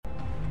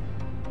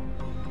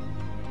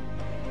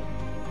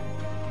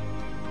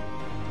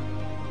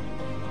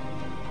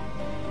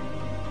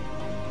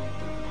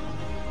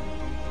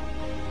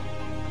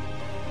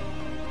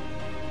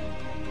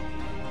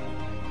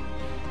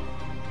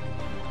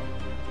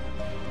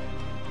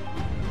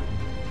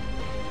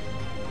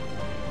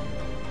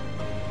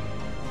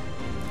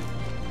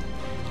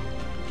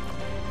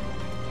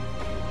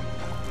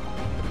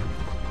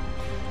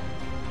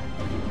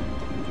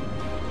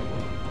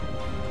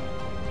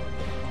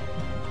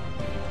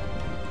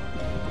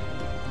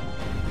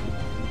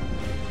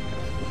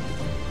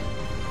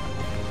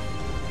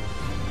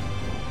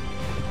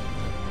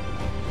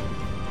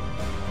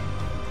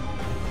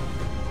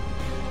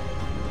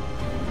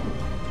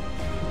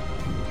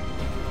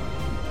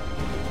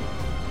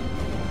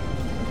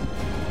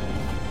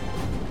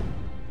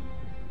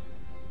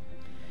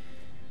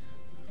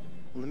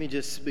me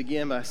just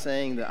begin by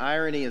saying the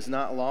irony is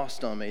not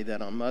lost on me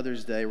that on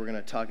Mother's Day we're going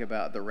to talk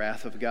about the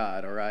wrath of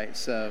God, all right?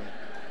 So,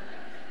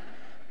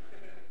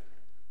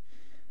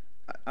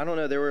 I don't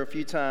know, there were a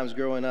few times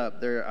growing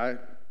up,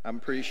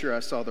 I'm pretty sure I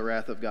saw the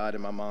wrath of God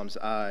in my mom's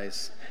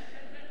eyes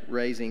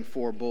raising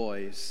 4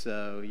 boys,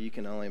 so you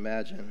can only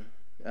imagine.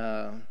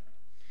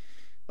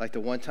 Like the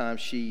one time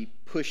she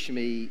pushed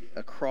me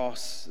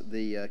across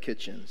the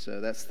kitchen,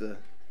 so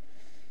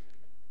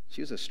she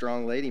was a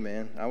strong lady,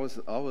 man. I was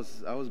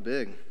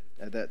big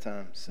at that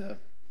time. So,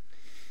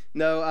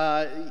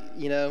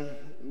 no,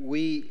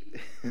 we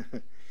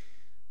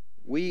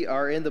we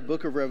are in the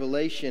book of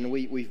Revelation.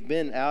 We've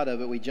been out of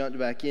it. We jumped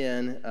back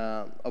in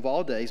of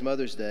all days,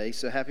 Mother's Day.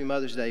 So happy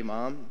Mother's Day,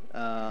 Mom.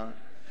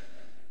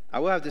 I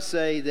will have to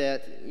say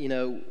that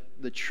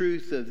the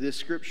truth of this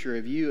scripture,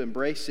 if you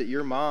embrace it,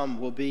 your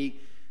mom will be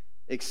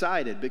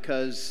excited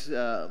because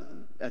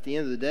at the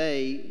end of the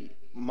day,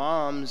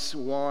 moms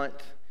want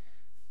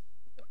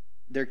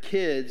their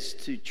kids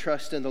to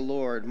trust in the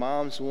Lord.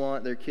 Moms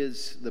want their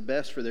kids the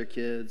best for their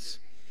kids.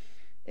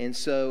 And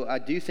so I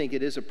do think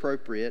it is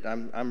appropriate.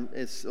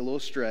 It's a little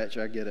stretch,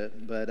 I get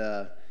it,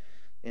 but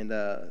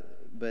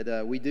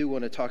we do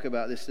want to talk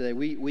about this today.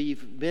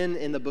 We've been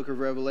in the book of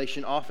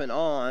Revelation off and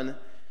on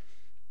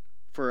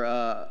for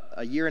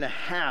a year and a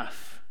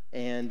half,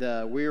 and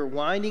we're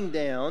winding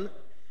down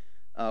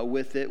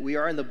with it. We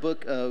are in the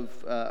book of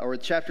or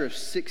chapter of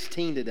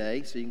 16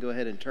 today, so you can go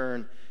ahead and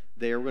turn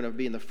there. We're going to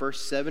be in the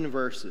first 7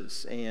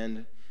 verses,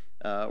 and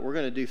we're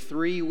going to do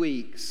 3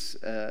 weeks.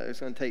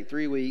 It's going to take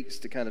 3 weeks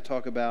to kind of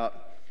talk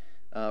about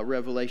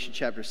Revelation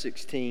chapter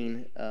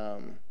 16,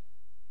 and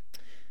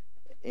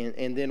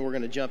then we're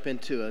going to jump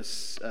into a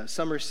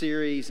summer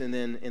series, and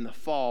then in the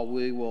fall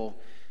we will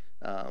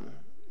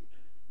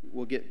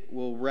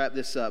we'll wrap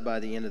this up by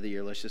the end of the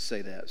year. Let's just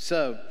say that.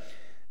 So,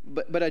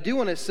 but I do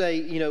want to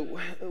say,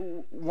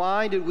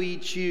 why did we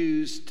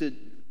choose to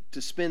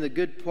spend a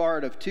good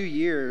part of 2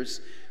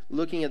 years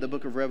looking at the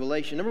book of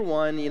Revelation? Number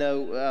one,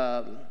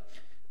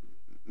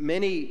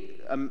 many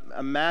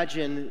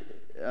imagine,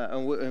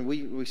 and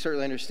we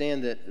certainly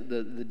understand that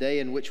the day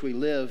in which we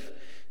live,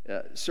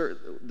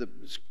 the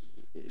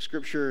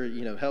Scripture,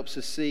 helps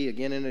us see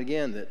again and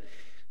again that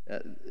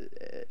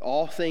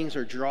all things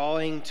are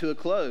drawing to a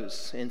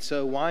close. And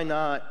so why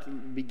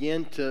not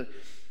begin to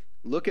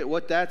look at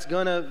what that's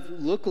going to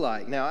look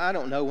like? Now, I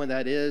don't know when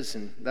that is,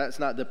 and that's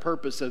not the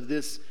purpose of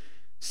this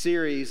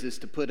series, is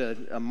to put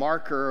a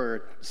marker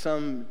or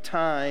some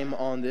time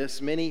on this.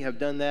 Many have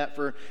done that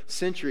for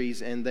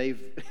centuries, and they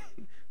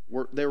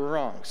were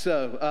wrong.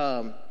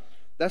 So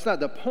that's not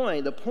the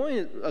point. The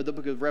point of the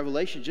book of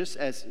Revelation, just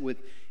as with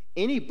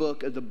any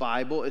book of the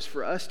Bible, is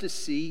for us to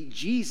see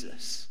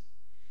Jesus.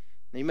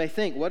 Now, you may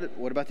think, what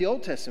about the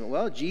Old Testament?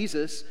 Well,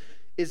 Jesus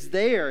is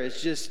there.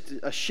 It's just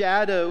a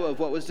shadow of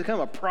what was to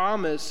come, a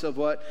promise of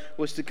what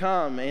was to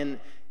come. And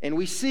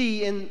we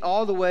see in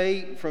all the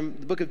way from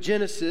the book of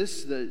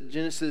Genesis,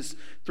 Genesis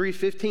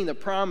 3:15, the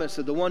promise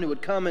of the one who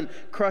would come and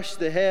crush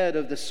the head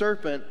of the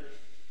serpent,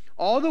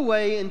 all the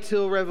way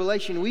until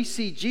Revelation, we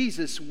see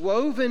Jesus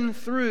woven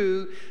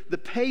through the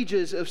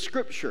pages of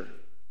Scripture.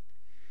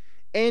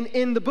 And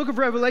in the book of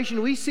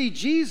Revelation, we see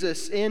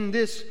Jesus in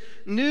this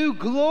new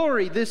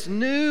glory, this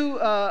new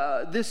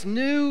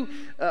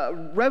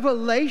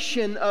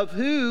revelation of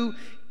who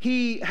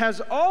He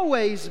has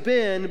always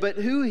been, but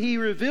who He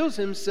reveals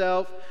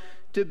Himself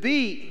to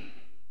be.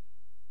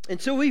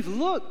 And so we've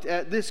looked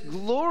at this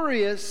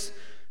glorious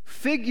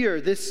figure,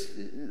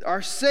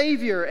 our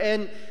Savior,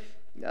 and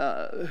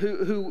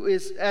who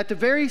is at the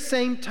very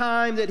same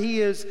time that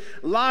He is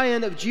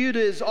Lion of Judah,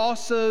 is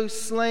also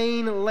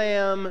slain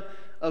Lamb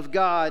of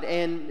God.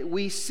 And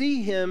we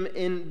see Him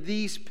in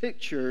these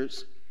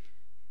pictures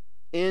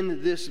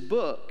in this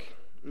book.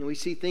 And we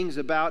see things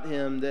about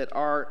Him that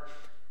are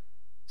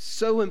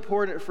so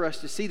important for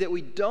us to see that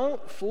we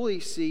don't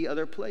fully see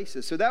other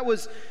places. So that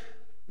was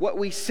what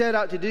we set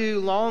out to do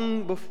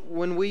long before,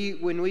 when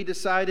we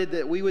decided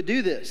that we would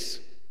do this.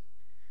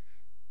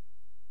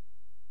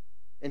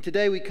 And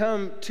today we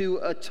come to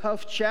a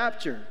tough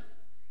chapter.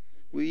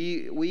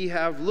 We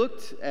have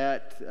looked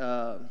at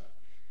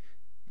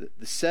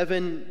the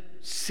 7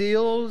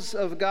 seals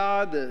of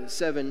God, the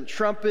 7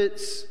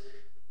 trumpets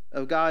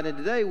of God, and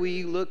today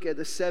we look at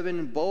the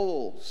 7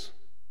 bowls,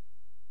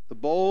 the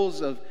bowls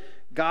of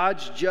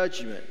God's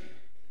judgment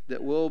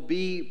that will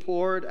be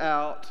poured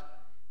out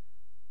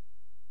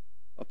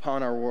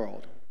upon our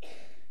world.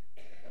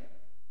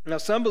 Now,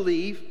 some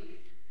believe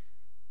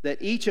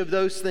that each of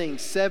those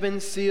things, 7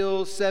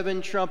 seals,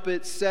 7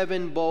 trumpets,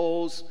 7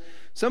 bowls,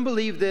 some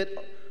believe that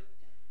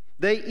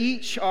they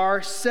each are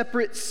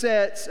separate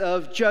sets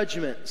of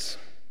judgments.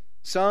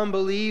 Some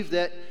believe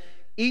that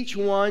each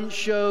one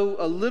show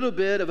a little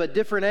bit of a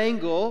different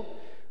angle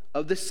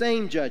of the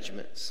same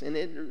judgments. And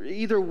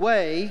either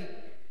way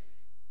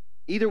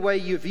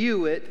you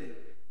view it,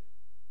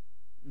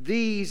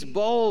 these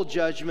bowl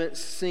judgments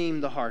seem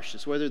the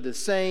harshest, whether the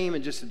same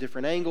and just a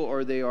different angle,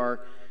 or they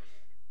are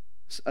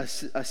a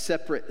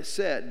separate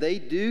set. They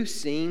do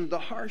seem the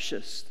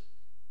harshest.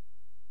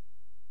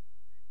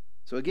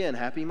 So again,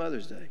 happy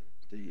Mother's Day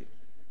to you.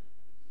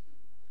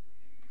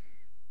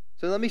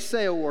 So let me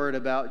say a word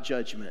about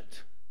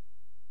judgment.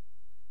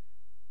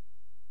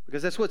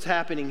 Because that's what's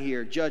happening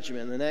here,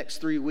 judgment. In the next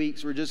 3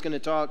 weeks, we're just going to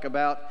talk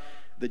about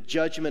the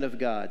judgment of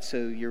God.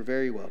 So you're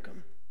very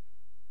welcome.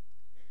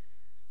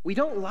 We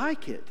don't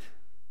like it.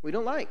 We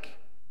don't like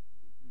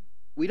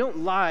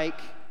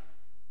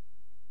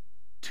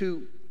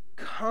to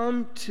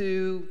come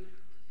to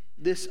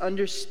this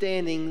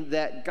understanding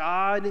that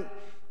God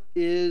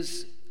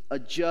is a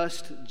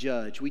just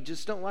judge. We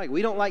just don't like it.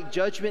 We don't like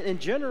judgment in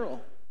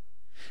general,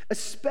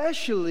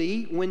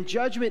 especially when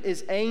judgment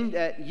is aimed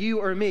at you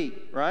or me,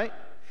 right?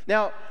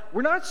 Now,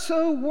 we're not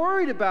so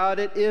worried about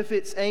it if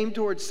it's aimed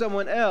towards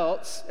someone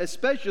else,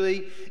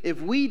 especially if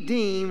we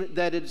deem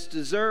that it's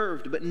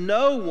deserved. But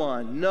no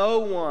one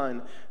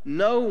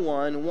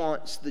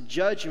wants the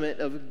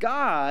judgment of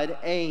God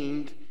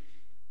aimed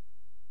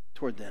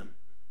toward them.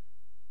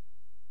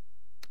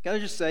 Can I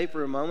just say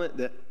for a moment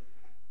that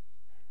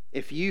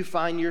if you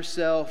find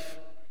yourself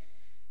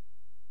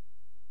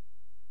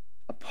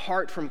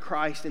apart from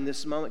Christ in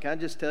this moment, can I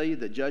just tell you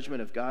the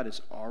judgment of God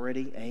is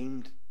already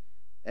aimed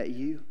at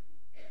you?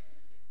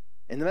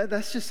 And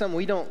that's just something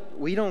we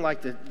don't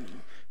like to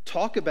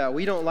talk about.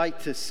 We don't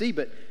like to see.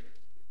 But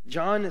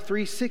John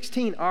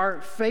 3:16, our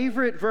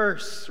favorite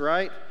verse,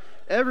 right?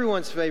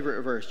 Everyone's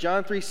favorite verse.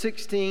 John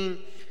 3:16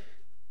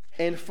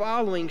 and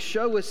following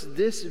show us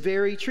this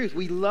very truth.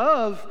 We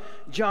love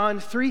John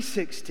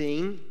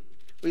 3:16.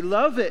 We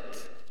love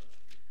it.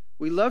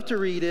 We love to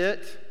read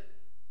it.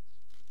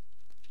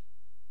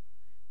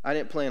 I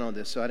didn't plan on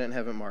this, so I didn't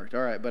have it marked.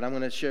 All right, but I'm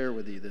going to share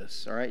with you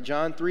this. All right,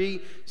 John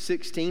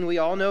 3:16. We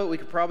all know it. We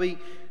could probably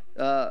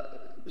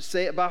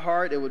say it by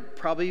heart. It would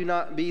probably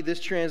not be this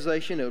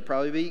translation. It would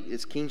probably be,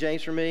 it's King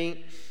James for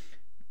me.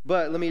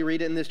 But let me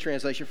read it in this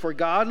translation. For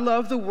God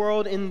loved the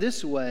world in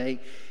this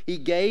way. He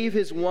gave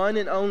his one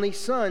and only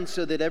Son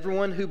so that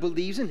everyone who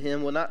believes in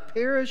him will not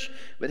perish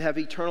but have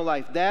eternal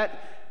life.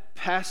 That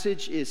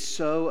passage is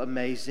so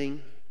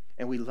amazing,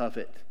 and we love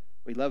it.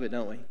 We love it,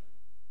 don't we?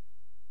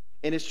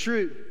 And it's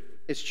true.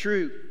 It's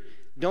true.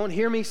 Don't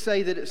hear me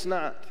say that it's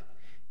not.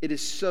 It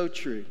is so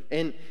true.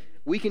 And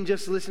we can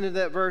just listen to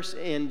that verse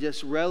and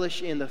just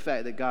relish in the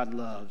fact that God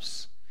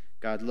loves.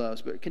 God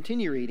loves. But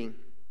continue reading.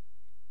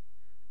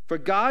 For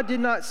God did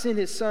not send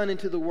his Son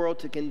into the world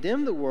to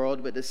condemn the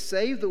world, but to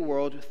save the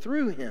world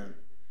through him.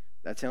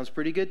 That sounds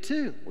pretty good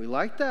too. We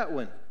like that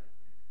one.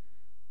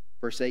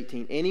 Verse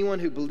 18. Anyone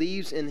who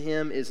believes in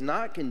him is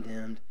not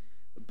condemned,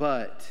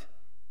 but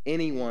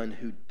anyone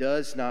who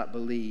does not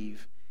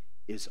believe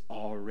is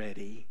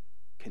already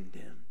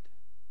condemned.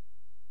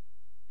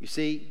 You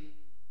see,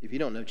 if you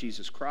don't know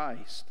Jesus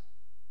Christ,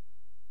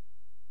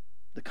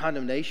 the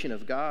condemnation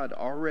of God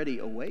already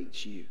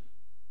awaits you.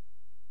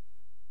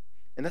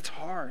 And that's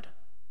hard.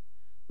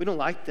 We don't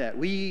like that.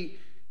 We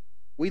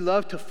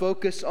love to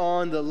focus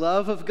on the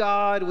love of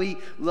God. We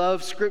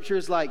love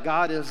scriptures like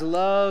God is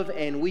love,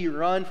 and we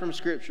run from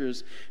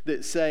scriptures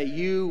that say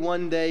you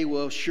one day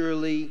will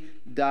surely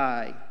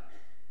die.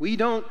 We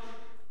don't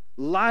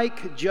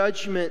like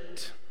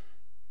judgment.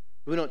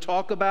 We don't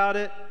talk about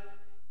it.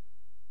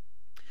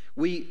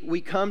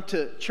 We come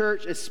to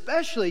church,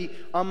 especially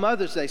on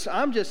Mother's Day. So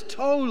I'm just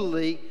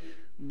totally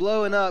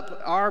blowing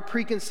up our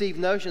preconceived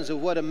notions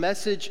of what a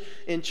message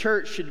in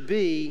church should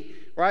be,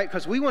 right?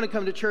 Because we want to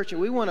come to church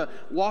and we want to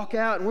walk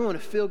out and we want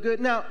to feel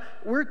good. Now,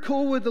 we're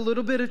cool with a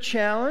little bit of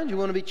challenge. We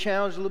want to be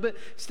challenged a little bit,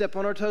 step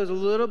on our toes a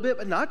little bit,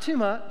 but not too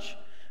much.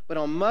 But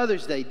on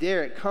Mother's Day,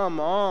 Derek,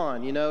 come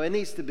on, it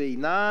needs to be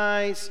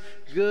nice,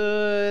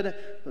 good,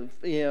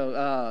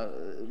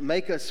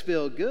 make us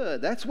feel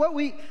good. That's what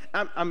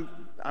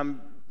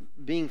I'm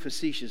being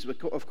facetious,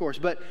 of course,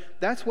 but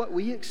that's what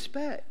we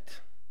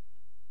expect.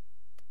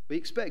 We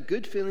expect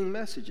good-feeling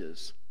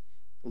messages,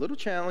 a little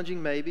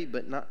challenging maybe,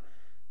 but not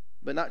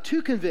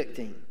too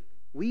convicting.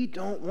 We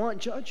don't want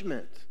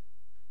judgment.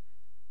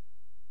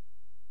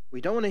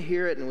 We don't want to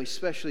hear it, and we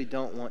especially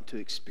don't want to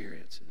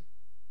experience it.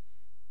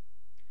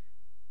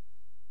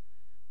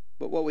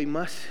 But what we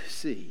must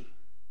see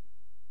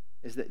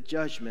is that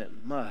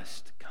judgment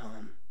must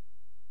come.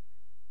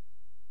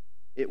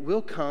 It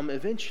will come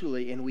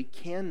eventually, and we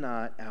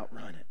cannot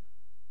outrun it.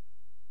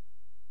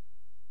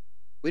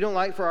 We don't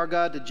like for our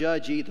God to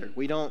judge either.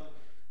 We don't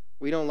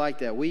like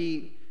that.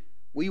 We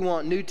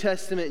want New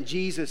Testament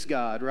Jesus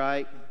God,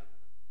 right?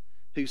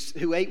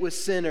 Who ate with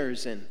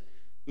sinners and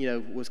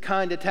was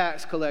kind to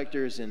tax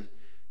collectors and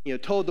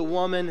told the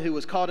woman who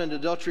was caught in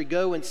adultery,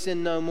 go and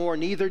sin no more,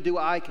 neither do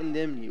I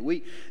condemn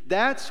you.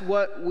 That's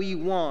what we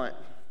want.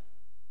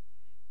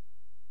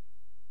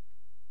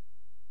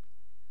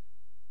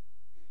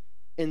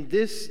 And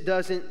this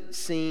doesn't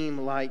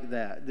seem like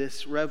that,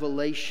 this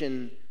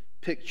Revelation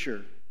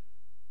picture.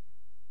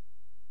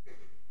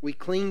 We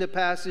cling to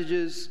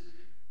passages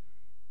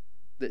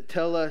that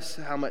tell us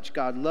how much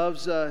God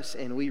loves us,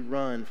 and we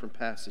run from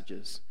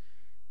passages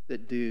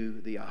that do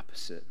the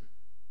opposite.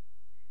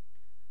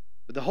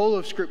 But the whole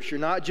of Scripture,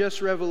 not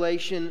just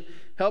Revelation,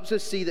 helps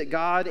us see that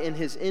God in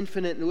his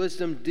infinite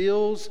wisdom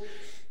deals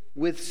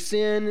with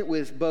sin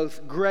with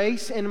both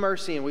grace and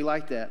mercy. And we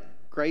like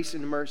that. Grace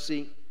and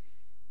mercy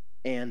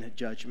and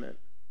judgment.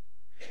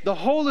 The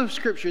whole of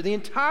Scripture, the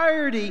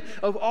entirety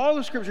of all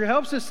of Scripture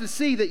helps us to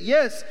see that,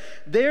 yes,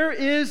 there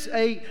is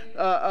a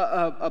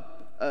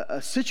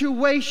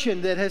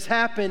situation that has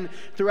happened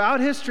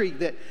throughout history,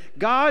 that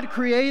God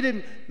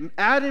created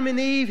Adam and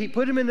Eve. He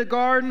put them in the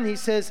garden. He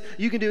says,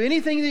 you can do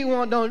anything that you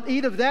want. Don't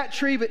eat of that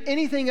tree, but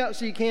anything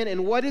else you can.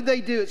 And what did they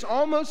do? It's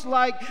almost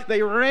like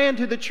they ran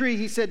to the tree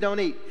he said don't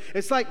eat.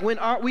 It's like when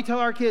we tell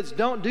our kids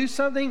don't do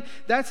something,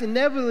 that's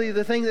inevitably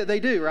the thing that they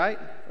do, right?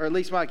 Or at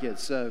least my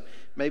kids. So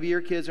maybe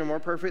your kids are more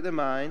perfect than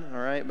mine, all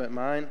right? But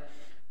mine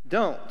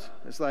don't.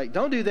 It's like,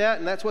 don't do that,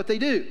 and that's what they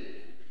do.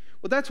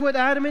 Well, that's what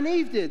Adam and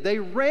Eve did. They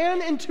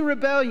ran into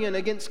rebellion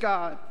against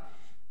God.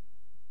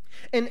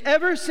 And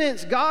ever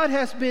since, God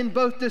has been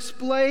both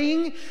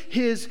displaying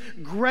His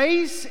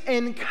grace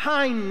and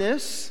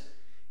kindness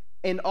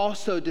and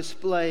also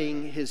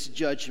displaying His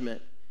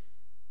judgment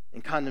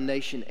and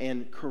condemnation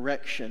and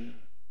correction.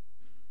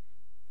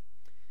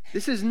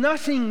 This is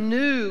nothing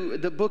new,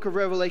 the book of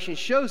Revelation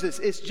shows us.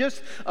 It's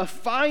just a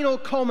final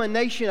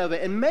culmination of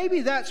it. And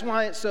maybe that's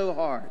why it's so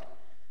hard,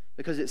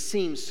 because it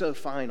seems so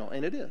final,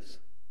 and it is.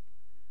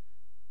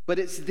 But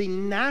it's the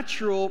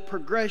natural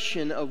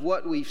progression of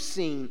what we've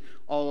seen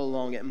all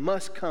along. It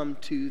must come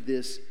to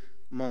this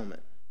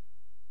moment.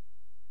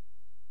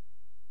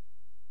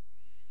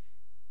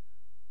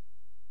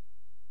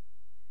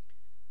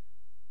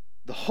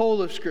 The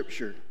whole of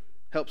Scripture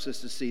helps us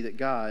to see that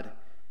God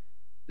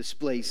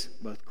displays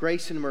both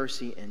grace and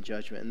mercy and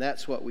judgment. And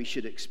that's what we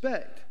should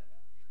expect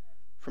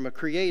from a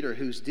creator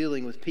who's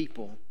dealing with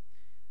people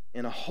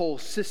in a whole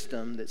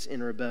system that's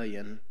in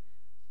rebellion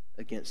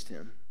against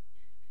Him.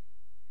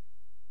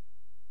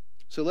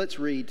 So let's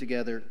read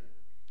together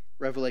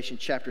Revelation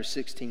chapter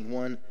 16,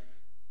 1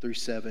 through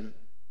 7.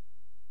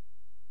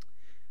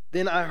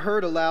 Then I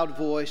heard a loud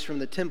voice from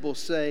the temple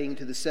saying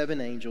to the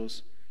 7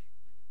 angels,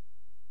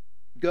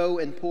 go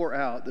and pour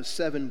out the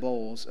 7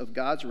 bowls of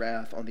God's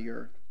wrath on the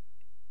earth.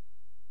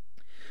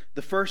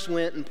 The first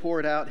went and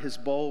poured out his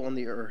bowl on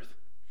the earth,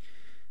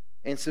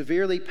 and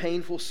severely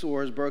painful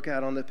sores broke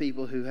out on the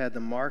people who had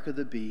the mark of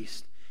the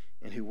beast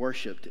and who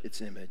worshipped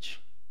its image.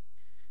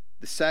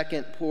 The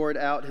second poured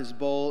out his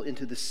bowl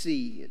into the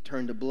sea. It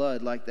turned to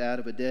blood like that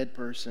of a dead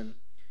person,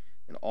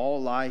 and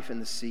all life in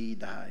the sea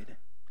died.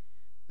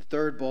 The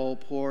third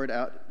poured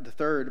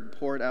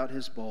out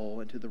his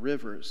bowl into the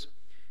rivers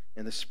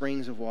and the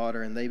springs of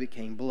water, and they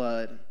became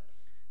blood.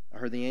 I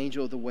heard the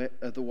angel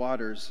of the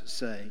waters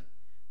say,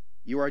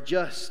 you are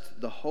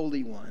just, the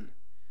Holy One,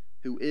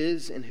 who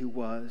is and who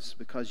was,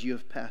 because you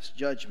have passed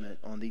judgment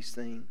on these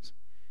things.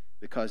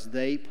 Because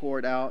they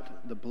poured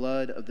out the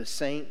blood of the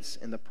saints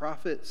and the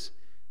prophets,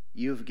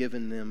 you have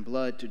given them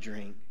blood to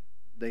drink.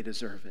 They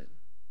deserve it.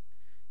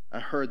 I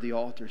heard the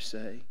altar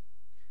say,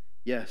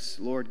 yes,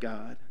 Lord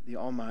God, the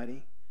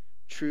Almighty,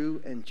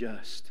 true and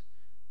just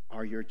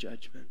are your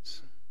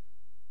judgments.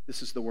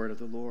 This is the word of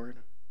the Lord.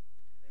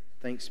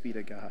 Thanks be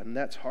to God. And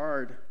that's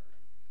hard.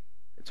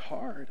 It's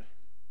hard.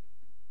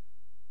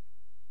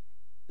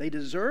 They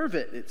deserve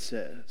it, it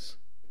says.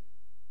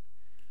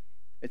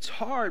 It's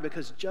hard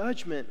because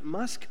judgment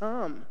must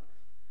come.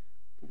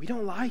 We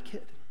don't like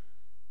it.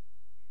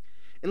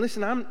 And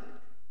listen,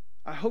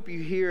 I hope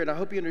you hear it. I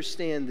hope you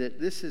understand that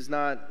this is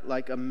not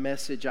like a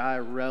message I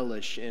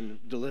relish in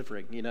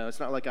delivering. You know, it's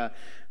not like I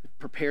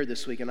prepared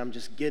this week and I'm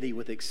just giddy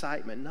with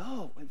excitement.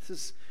 No, this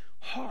is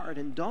hard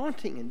and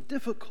daunting and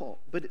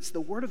difficult, but it's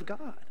the Word of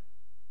God.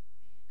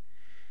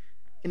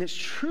 And it's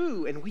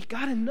true, and we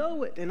got to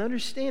know it and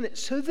understand it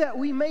so that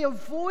we may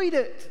avoid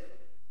it.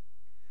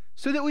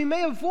 So that we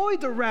may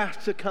avoid the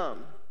wrath to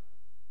come.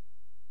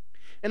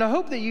 And I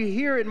hope that you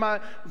hear in my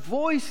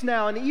voice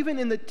now, and even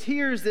in the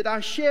tears that I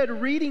shed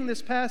reading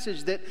this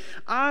passage, that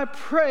I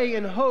pray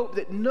and hope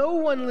that no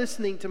one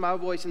listening to my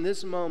voice in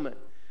this moment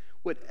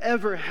would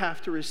ever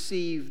have to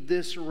receive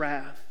this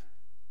wrath.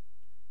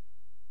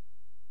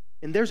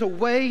 And there's a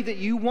way that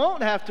you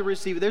won't have to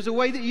receive it. There's a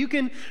way that you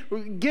can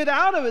get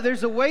out of it.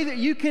 There's a way that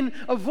you can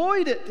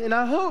avoid it. And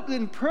I hope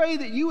and pray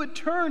that you would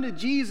turn to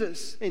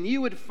Jesus and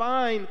you would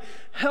find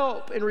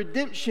help and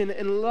redemption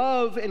and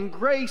love and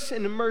grace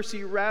and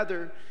mercy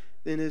rather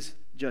than His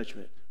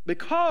judgment.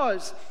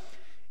 Because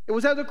it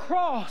was at the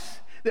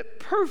cross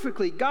that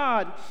perfectly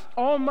God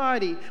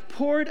Almighty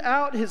poured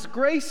out His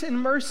grace and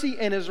mercy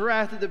and His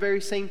wrath at the very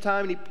same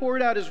time. And He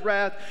poured out His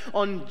wrath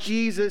on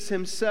Jesus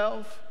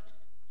Himself,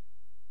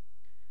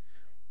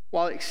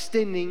 while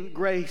extending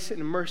grace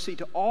and mercy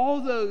to all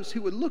those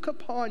who would look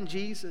upon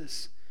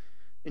Jesus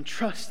and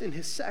trust in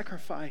His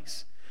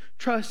sacrifice,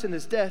 trust in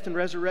His death and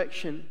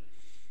resurrection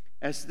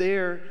as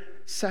their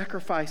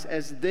sacrifice,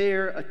 as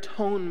their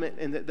atonement,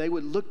 and that they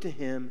would look to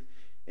Him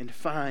and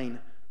find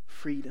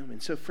freedom.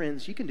 And so,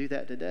 friends, you can do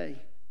that today.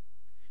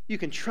 You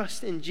can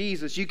trust in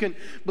Jesus. You can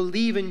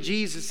believe in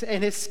Jesus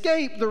and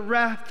escape the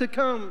wrath to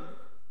come.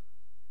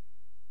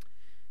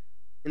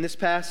 In this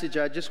passage,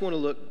 I just want to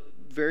look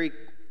very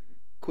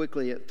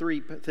quickly at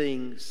 3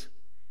 things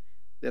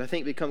that I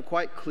think become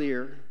quite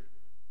clear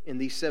in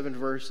these 7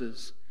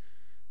 verses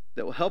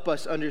that will help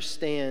us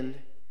understand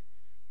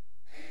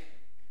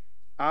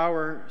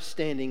our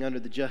standing under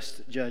the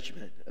just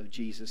judgment of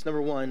Jesus.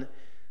 Number 1,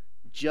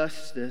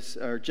 justice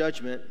or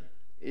judgment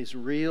is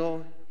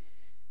real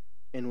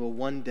and will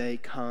one day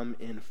come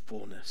in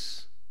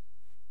fullness.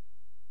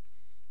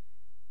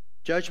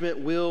 Judgment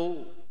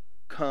will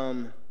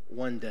come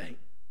one day.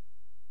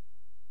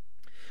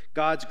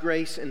 God's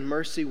grace and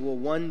mercy will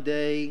one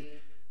day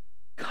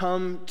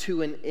come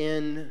to an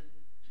end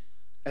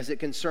as it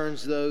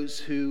concerns those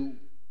who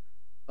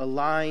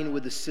align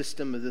with the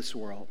system of this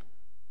world.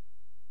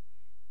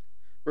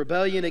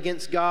 Rebellion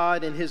against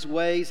God and His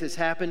ways has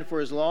happened for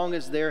as long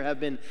as there have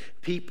been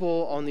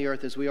people on the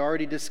earth. As we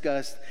already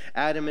discussed,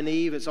 Adam and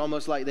Eve, it's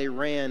almost like they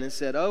ran and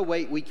said, oh,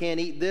 wait, we can't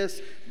eat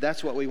this.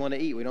 That's what we want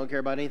to eat. We don't care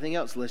about anything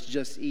else. Let's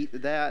just eat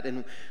that.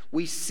 And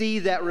we see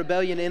that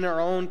rebellion in our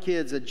own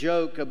kids. A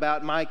joke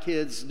about my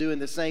kids doing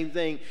the same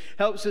thing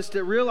helps us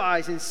to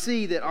realize and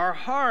see that our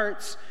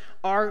hearts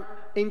are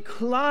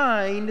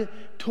inclined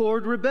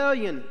toward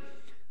rebellion.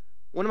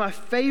 One of my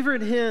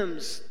favorite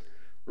hymns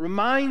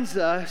reminds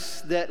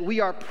us that we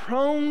are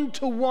prone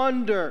to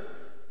wander,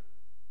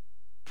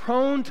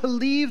 prone to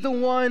leave the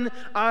one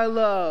I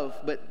love,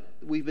 but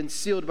we've been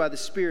sealed by the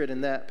Spirit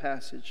in that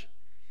passage.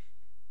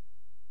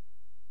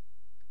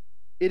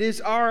 It is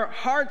our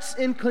heart's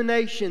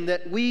inclination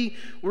that we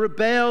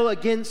rebel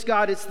against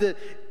God. It's the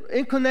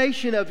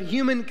inclination of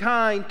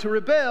humankind to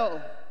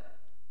rebel.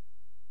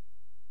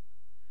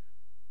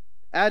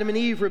 Adam and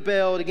Eve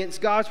rebelled against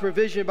God's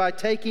provision by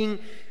taking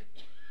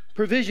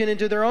provision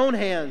into their own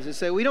hands and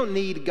say, we don't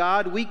need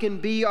God, we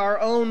can be our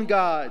own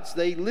gods.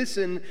 They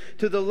listened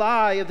to the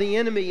lie of the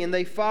enemy and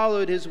they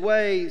followed his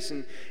ways.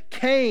 And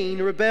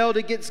Cain rebelled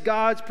against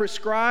God's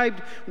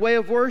prescribed way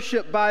of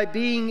worship by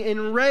being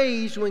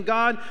enraged when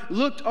God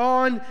looked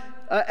on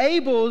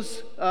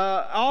Abel's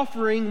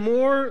offering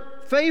more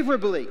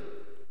favorably.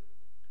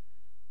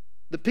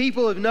 The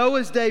people of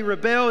Noah's day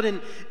rebelled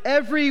in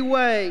every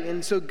way,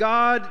 and so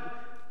God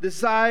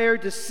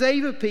desired to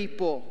save a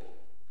people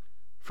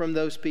from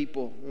those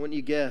people. Wouldn't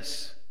you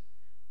guess?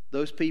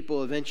 Those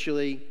people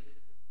eventually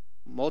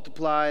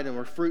multiplied and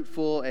were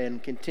fruitful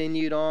and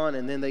continued on,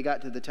 and then they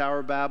got to the Tower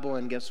of Babel,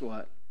 and guess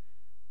what?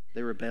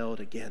 They rebelled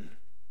again.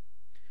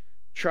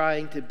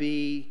 Trying to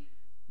be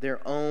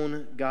their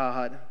own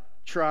God,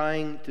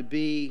 trying to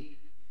be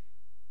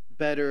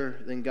better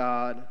than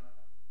God.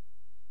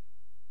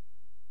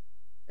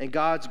 And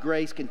God's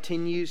grace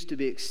continues to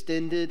be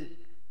extended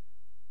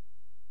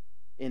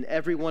in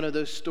every one of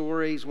those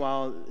stories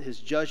while His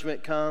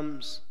judgment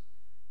comes.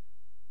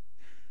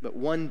 But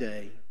one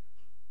day,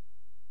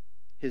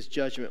 His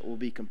judgment will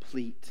be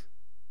complete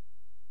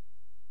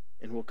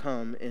and will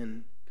come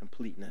in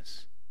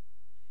completeness.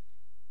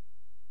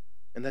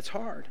 And that's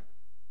hard.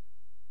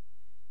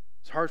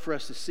 It's hard for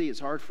us to see.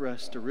 It's hard for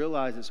us to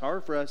realize. It's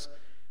hard for us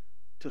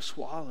to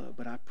swallow.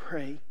 But I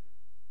pray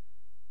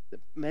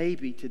that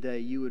maybe today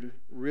you would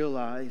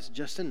realize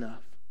just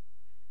enough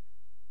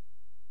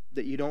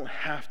that you don't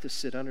have to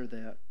sit under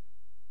that.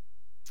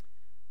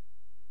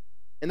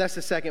 And that's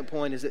the second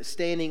point, is that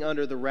standing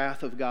under the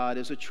wrath of God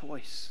is a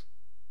choice.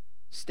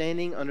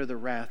 Standing under the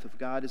wrath of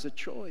God is a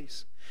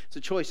choice. It's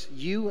a choice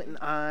you and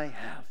I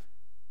have.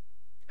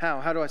 How?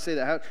 How do I say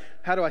that?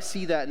 How do I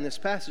see that in this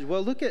passage?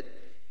 Well, look at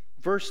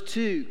verse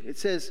 2. It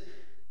says,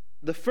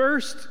 the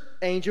first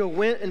angel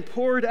went and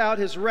poured out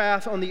his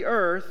wrath on the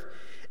earth,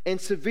 and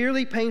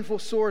severely painful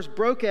sores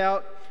broke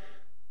out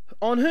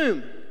on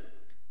whom?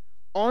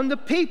 On the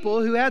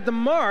people who had the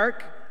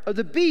mark of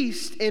the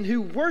beast and who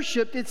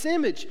worshiped its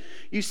image.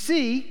 You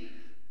see,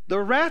 the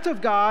wrath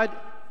of God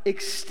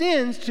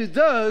extends to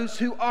those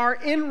who are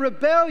in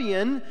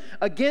rebellion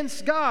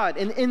against God.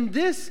 And in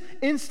this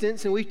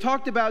instance, and we've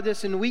talked about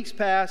this in weeks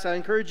past, I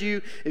encourage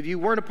you, if you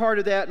weren't a part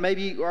of that,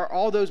 maybe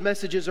all those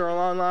messages are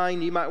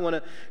online, you might want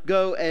to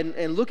go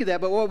and look at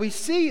that. But what we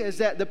see is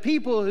that the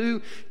people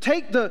who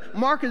take the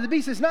mark of the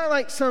beast, it's not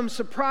like some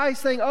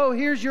surprise thing, oh,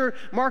 here's your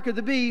mark of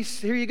the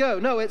beast, here you go.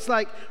 No, it's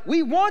like,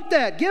 we want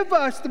that. Give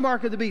us the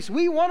mark of the beast.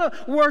 We want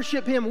to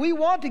worship Him. We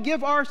want to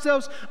give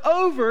ourselves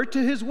over to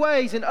His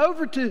ways and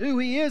over to who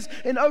He is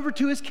and over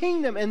to His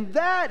kingdom. And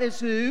that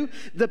is who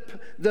the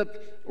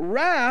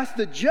wrath,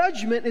 the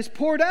judgment is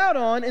poured out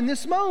on in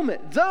this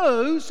moment.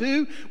 Those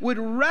who would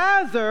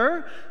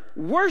rather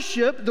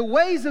worship the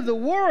ways of the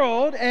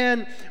world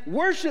and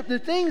worship the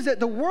things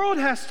that the world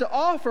has to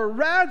offer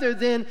rather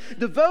than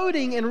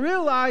devoting and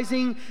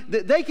realizing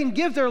that they can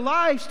give their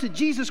lives to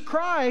Jesus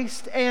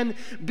Christ and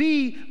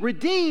be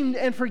redeemed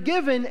and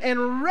forgiven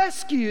and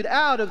rescued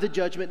out of the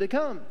judgment to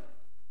come.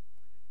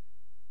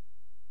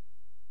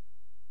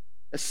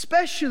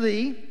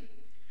 Especially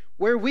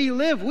where we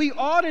live, we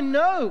ought to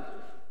know,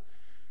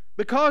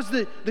 because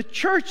the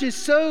church is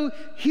so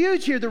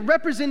huge here, the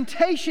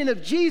representation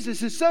of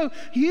Jesus is so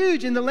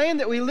huge in the land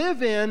that we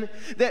live in,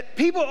 that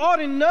people ought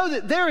to know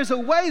that there is a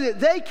way that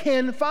they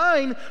can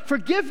find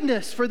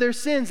forgiveness for their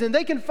sins, and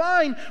they can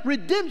find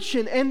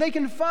redemption, and they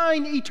can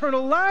find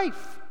eternal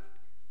life.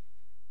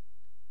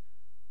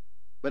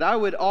 But I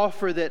would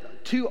offer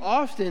that too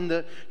often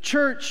the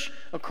church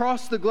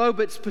across the globe,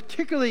 but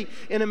particularly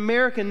in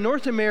America,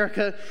 North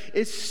America,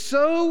 is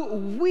so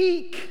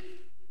weak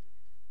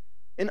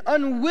and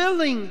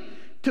unwilling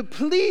to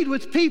plead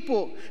with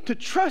people to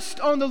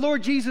trust on the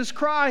Lord Jesus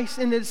Christ,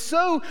 and is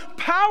so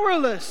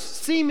powerless,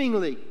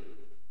 seemingly,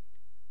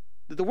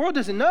 that the world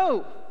doesn't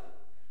know,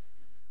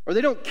 or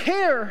they don't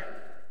care,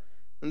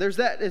 and there's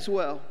that as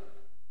well.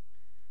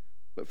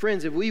 But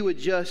friends, if we would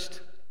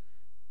just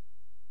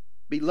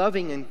be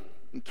loving and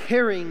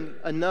caring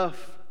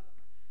enough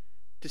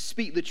to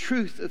speak the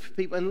truth of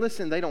people, and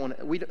listen, they don't want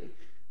to,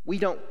 we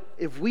don't,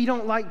 if we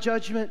don't like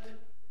judgment,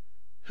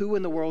 who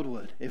in the world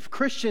would? If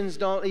Christians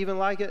don't even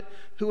like it,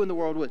 who in the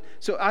world would?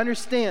 So I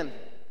understand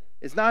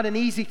it's not an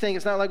easy thing.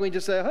 It's not like we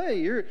just say,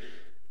 hey,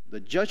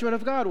 the judgment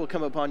of God will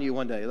come upon you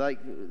one day. Like,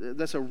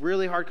 that's a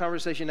really hard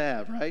conversation to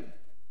have, right?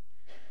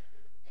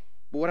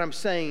 But what I'm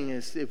saying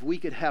is, if we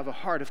could have a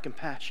heart of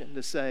compassion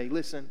to say,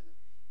 listen,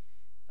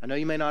 I know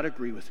you may not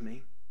agree with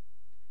me.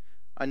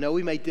 I know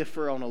we may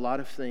differ on a lot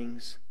of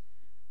things,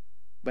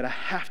 but I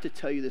have to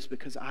tell you this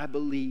because I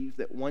believe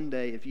that one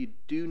day, if you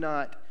do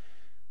not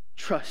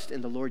trust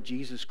in the Lord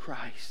Jesus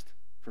Christ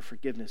for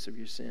forgiveness of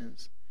your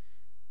sins,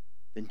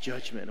 then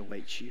judgment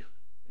awaits you,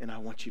 and I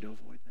want you to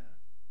avoid that.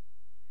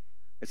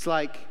 It's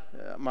like,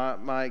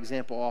 my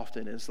example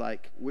often is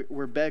like,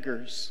 we're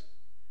beggars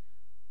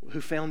who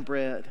found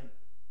bread,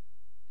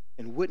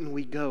 and wouldn't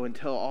we go and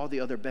tell all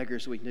the other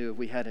beggars we knew if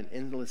we had an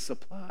endless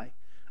supply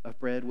of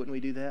bread? Wouldn't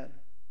we do that?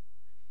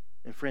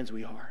 And friends,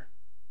 we are.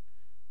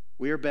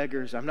 We are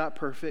beggars. I'm not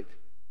perfect.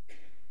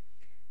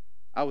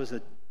 I was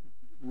a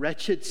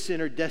wretched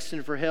sinner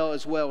destined for hell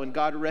as well, and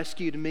God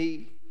rescued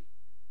me.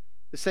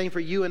 The same for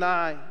you and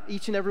I,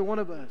 each and every one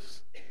of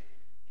us.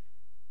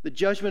 The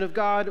judgment of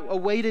God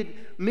awaited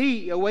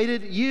me,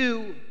 awaited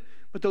you,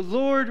 but the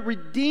Lord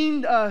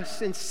redeemed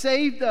us and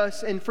saved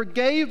us and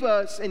forgave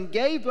us and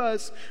gave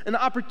us an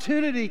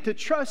opportunity to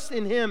trust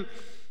in Him,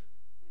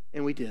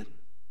 and we did,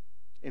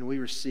 and we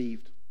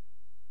received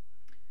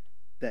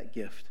that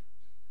gift.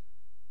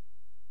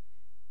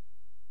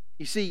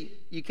 You see,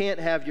 you can't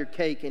have your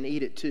cake and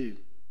eat it too.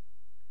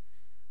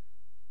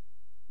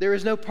 There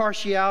is no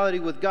partiality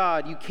with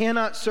God. You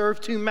cannot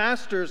serve two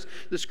masters,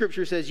 the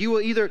scripture says. You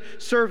will either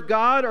serve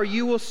God or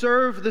you will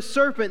serve the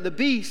serpent, the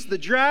beast, the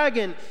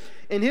dragon,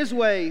 in his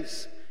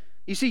ways.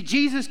 You see,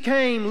 Jesus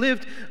came,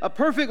 lived a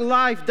perfect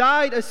life,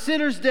 died a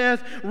sinner's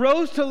death,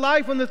 rose to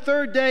life on the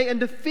third day, and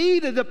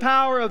defeated the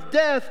power of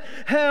death,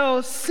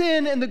 hell,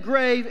 sin, and the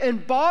grave,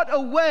 and bought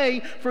a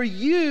way for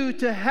you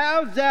to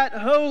have that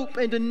hope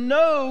and to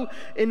know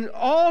in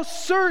all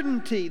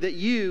certainty that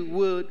you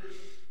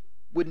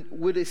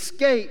would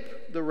escape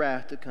the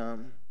wrath to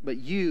come. But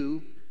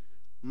you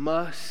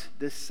must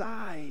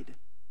decide.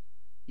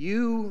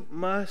 You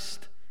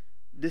must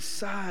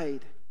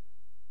decide.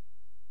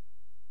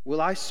 Will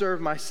I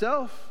serve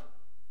myself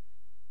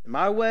in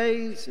my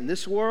ways in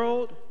this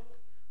world,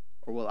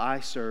 or will I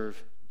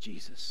serve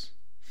Jesus?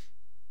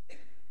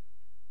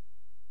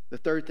 The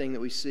third thing that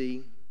we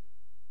see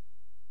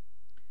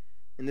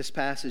in this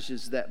passage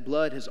is that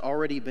blood has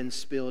already been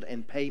spilled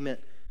and payment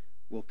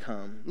will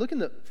come. Look in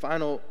the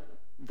final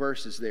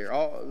verses there,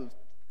 all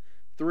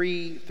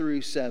 3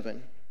 through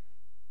 7.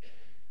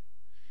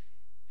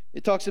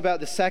 It talks about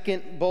the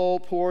second bowl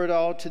poured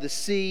all to the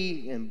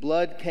sea, and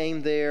blood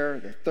came there.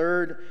 The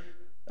third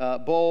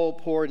bowl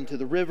poured into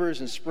the rivers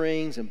and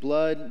springs, and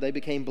blood, they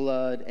became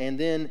blood. And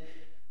then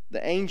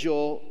the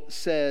angel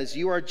says,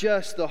 "You are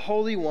just, the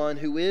Holy One,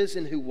 who is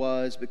and who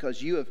was,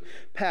 because you have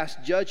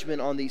passed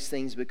judgment on these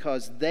things,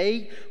 because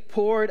they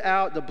poured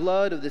out the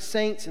blood of the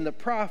saints and the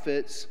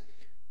prophets.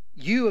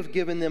 You have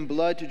given them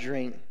blood to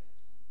drink.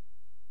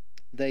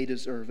 They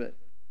deserve it."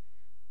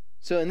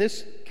 So in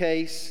this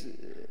case,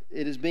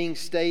 it is being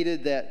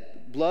stated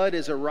that blood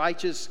is a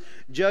righteous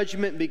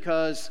judgment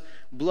because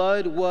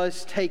blood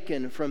was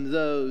taken from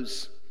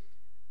those,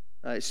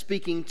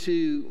 speaking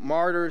to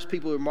martyrs,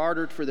 people who are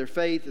martyred for their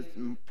faith,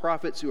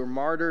 prophets who are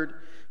martyred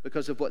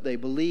because of what they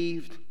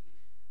believed.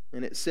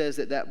 And it says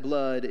that that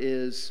blood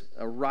is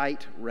a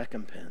right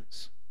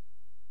recompense.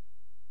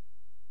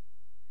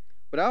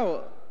 But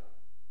I'll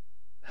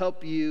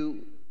help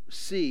you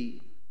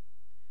see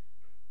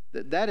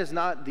that that is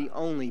not the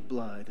only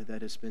blood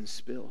that has been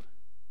spilled.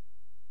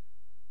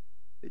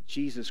 That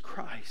Jesus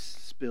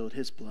Christ spilled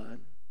His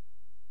blood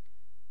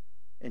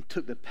and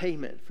took the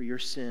payment for your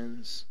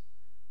sins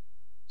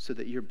so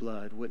that your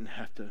blood wouldn't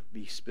have to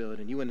be spilled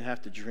and you wouldn't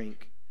have to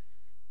drink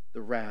the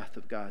wrath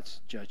of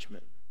God's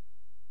judgment.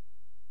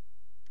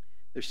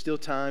 There's still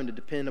time to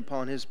depend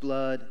upon His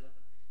blood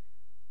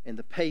and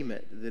the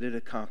payment that it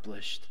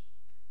accomplished,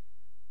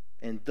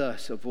 and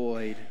thus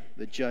avoid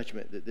the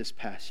judgment that this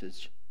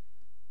passage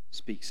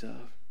speaks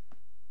of.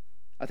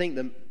 I think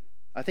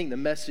the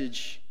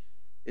message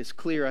is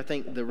clear. I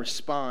think the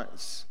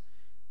response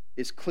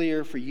is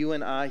clear for you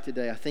and I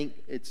today. I think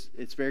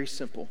it's very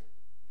simple.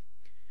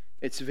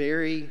 It's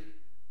very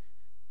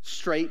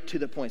straight to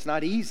the point. It's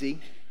not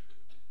easy.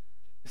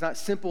 It's not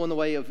simple in the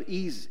way of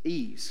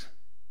ease.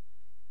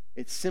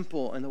 It's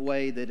simple in the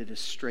way that it is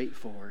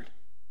straightforward.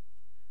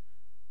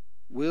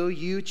 Will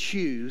you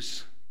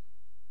choose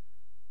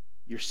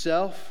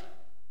yourself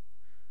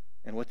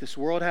and what this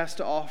world has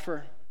to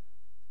offer?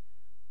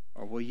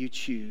 Or will you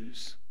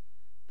choose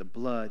the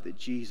blood that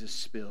Jesus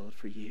spilled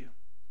for you?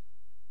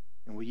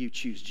 And will you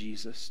choose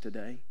Jesus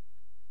today?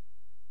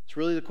 It's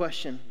really the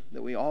question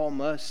that we all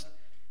must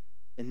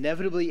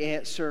inevitably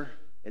answer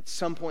at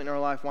some point in our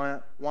life.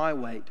 Why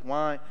wait?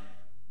 Why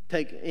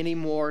take any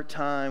more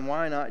time?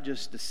 Why not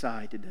just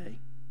decide today?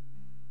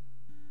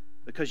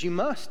 Because you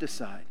must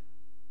decide.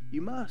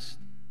 You must.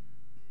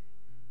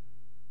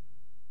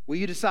 Will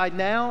you decide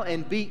now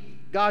and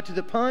beat God to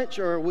the punch,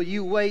 or will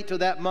you wait till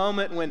that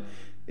moment when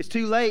it's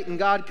too late and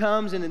God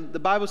comes, and the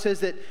Bible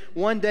says that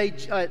one day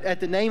at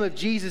the name of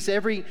Jesus,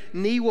 every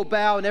knee will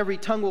bow and every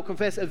tongue will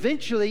confess.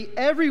 Eventually,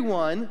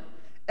 everyone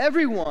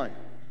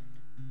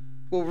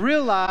will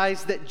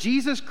realize that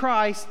Jesus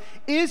Christ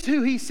is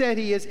who he said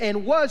he is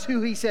and was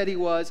who he said he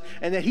was,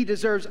 and that he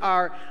deserves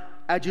our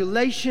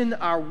adulation,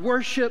 our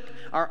worship,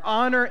 our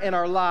honor, and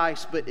our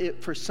lives.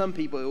 But for some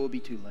people, it will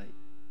be too late.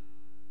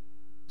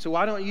 So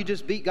why don't you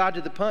just beat God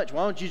to the punch?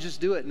 Why don't you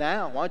just do it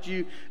now? Why don't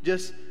you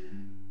just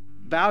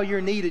bow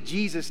your knee to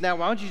Jesus now?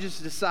 Why don't you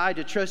just decide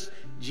to trust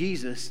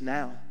Jesus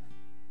now?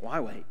 Why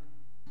wait?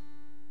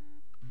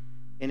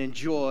 And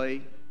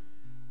enjoy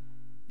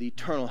the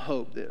eternal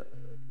hope that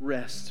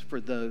rests for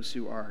those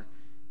who are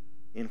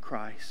in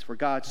Christ. For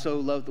God so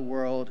loved the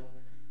world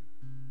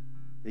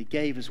that he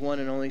gave his one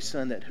and only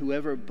Son, that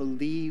whoever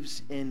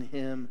believes in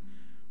him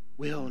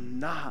will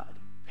not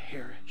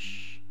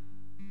perish,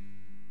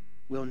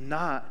 will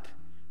not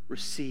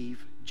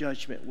receive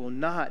judgment, will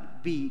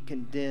not be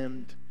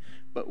condemned,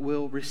 but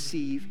will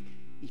receive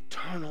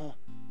eternal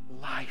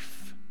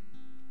life.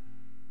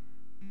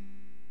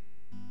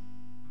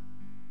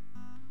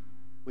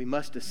 We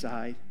must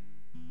decide,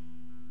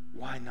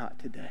 why not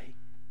today?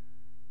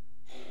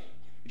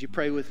 Would you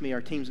pray with me?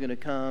 Our team's going to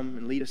come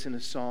and lead us in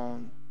a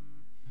song.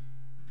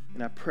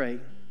 And I pray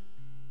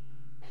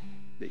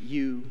that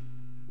you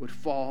would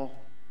fall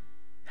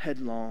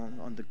headlong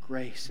on the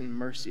grace and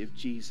mercy of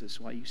Jesus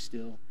while you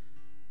still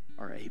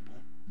are able.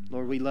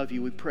 Lord, we love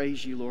you. We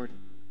praise you, Lord.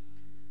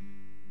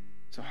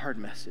 It's a hard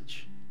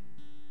message,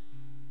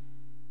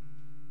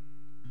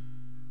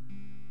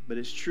 but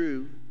it's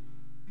true.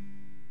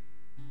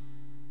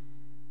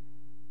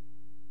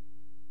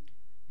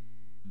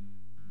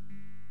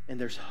 And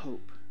there's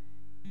hope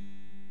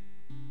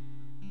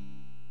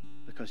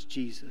because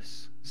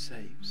Jesus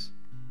saves.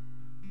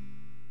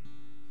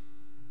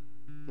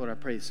 Lord, I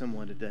pray that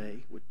someone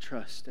today would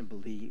trust and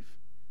believe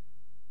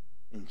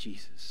in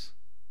Jesus.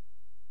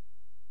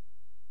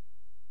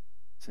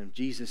 So in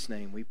Jesus'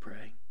 name we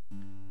pray.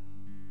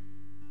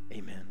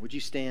 Amen. Would you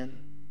stand?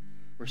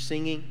 We're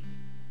singing.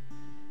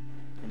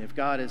 And if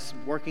God is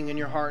working in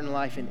your heart and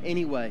life in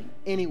any way,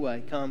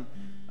 come.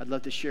 I'd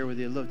love to share with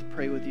you. I'd love to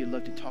pray with you. I'd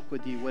love to talk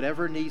with you.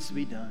 Whatever needs to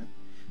be done.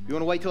 If you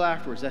want to wait till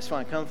afterwards, that's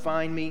fine. Come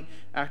find me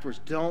afterwards.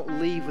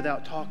 Don't leave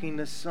without talking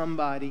to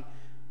somebody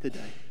today.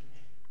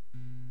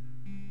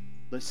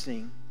 Let's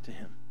sing to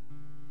him.